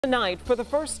Tonight, for the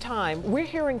first time, we're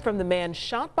hearing from the man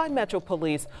shot by Metro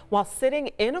Police while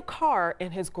sitting in a car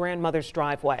in his grandmother's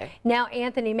driveway. Now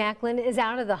Anthony Maclin is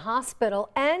out of the hospital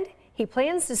and he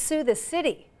plans to sue the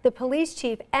city, the police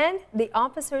chief, and the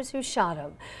officers who shot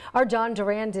him. Our John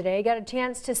Duran today got a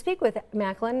chance to speak with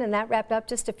Maclin, and that wrapped up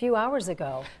just a few hours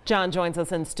ago. John joins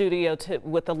us in studio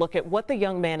with a look at what the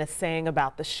young man is saying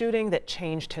about the shooting that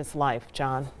changed his life.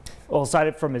 John. Well,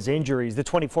 aside from his injuries, the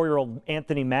 24-year-old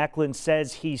Anthony Maclin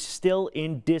says he's still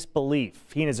in disbelief.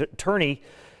 He and his attorney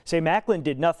say Maclin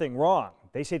did nothing wrong.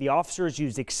 They say the officers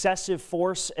used excessive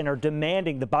force and are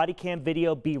demanding the body cam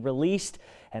video be released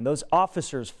and those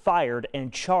officers fired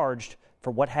and charged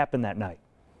for what happened that night.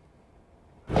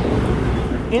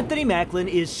 Anthony Maclin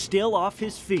is still off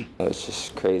his feet. It's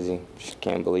just crazy. Just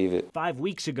can't believe it. 5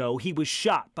 weeks ago, he was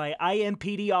shot by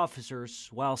IMPD officers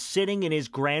while sitting in his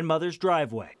grandmother's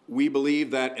driveway. We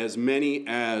believe that as many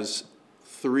as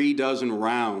 3 dozen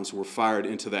rounds were fired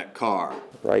into that car.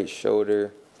 Right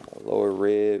shoulder, lower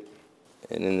rib,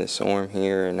 and then the SORM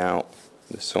here and out.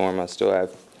 The SORM, I still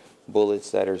have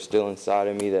bullets that are still inside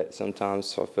of me that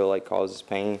sometimes I feel like causes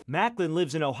pain. Maclin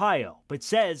lives in Ohio, but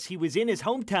says he was in his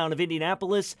hometown of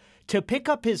Indianapolis to pick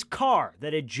up his car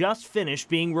that had just finished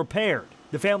being repaired.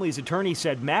 The family's attorney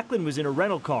said Maclin was in a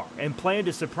rental car and planned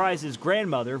to surprise his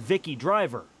grandmother, Vicky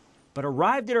Driver, but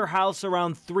arrived at her house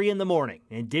around 3 in the morning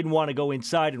and didn't want to go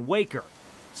inside and wake her.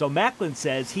 So Maclin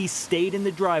says he stayed in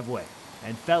the driveway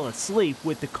and fell asleep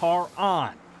with the car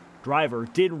on. Driver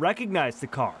didn't recognize the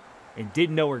car and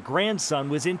didn't know her grandson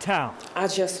was in town. I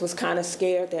just was kind of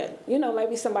scared that,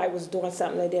 maybe somebody was doing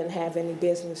something they didn't have any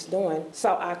business doing.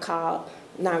 So I called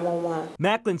 911.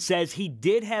 Maclin says he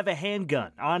did have a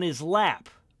handgun on his lap,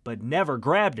 but never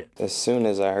grabbed it. As soon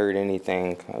as I heard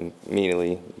anything, I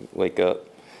immediately wake up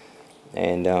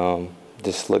and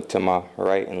just look to my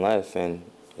right and left and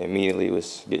immediately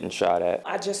was getting shot at.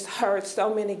 I just heard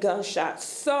so many gunshots,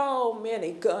 so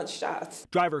many gunshots.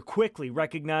 Driver quickly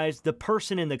recognized the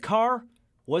person in the car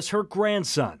was her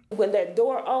grandson. When that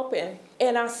door opened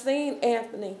and I seen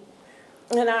Anthony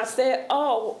and I said,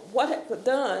 "Oh, what have I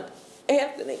done?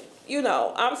 Anthony,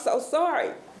 I'm so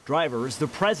sorry." Driver is the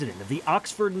president of the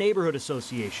Oxford Neighborhood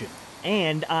Association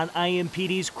and on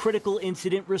IMPD's critical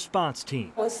incident response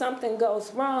team. When something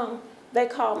goes wrong, they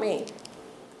call me.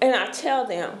 And I tell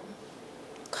them,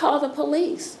 call the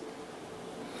police.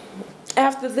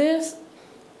 After this,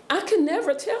 I can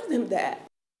never tell them that.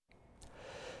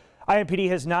 IMPD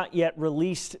has not yet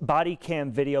released body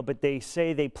cam video, but they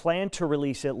say they plan to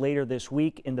release it later this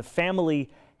week, and the family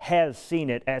has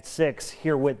seen it at 6.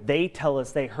 Hear what they tell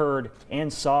us they heard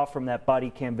and saw from that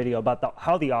body cam video about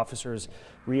how the officers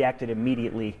reacted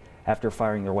immediately after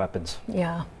firing their weapons.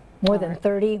 Yeah. More than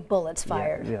 30 bullets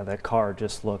fired. Yeah, that car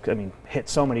just hit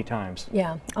so many times.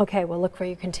 Yeah. Okay, we'll look for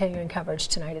your continuing coverage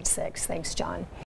tonight at 6. Thanks, John.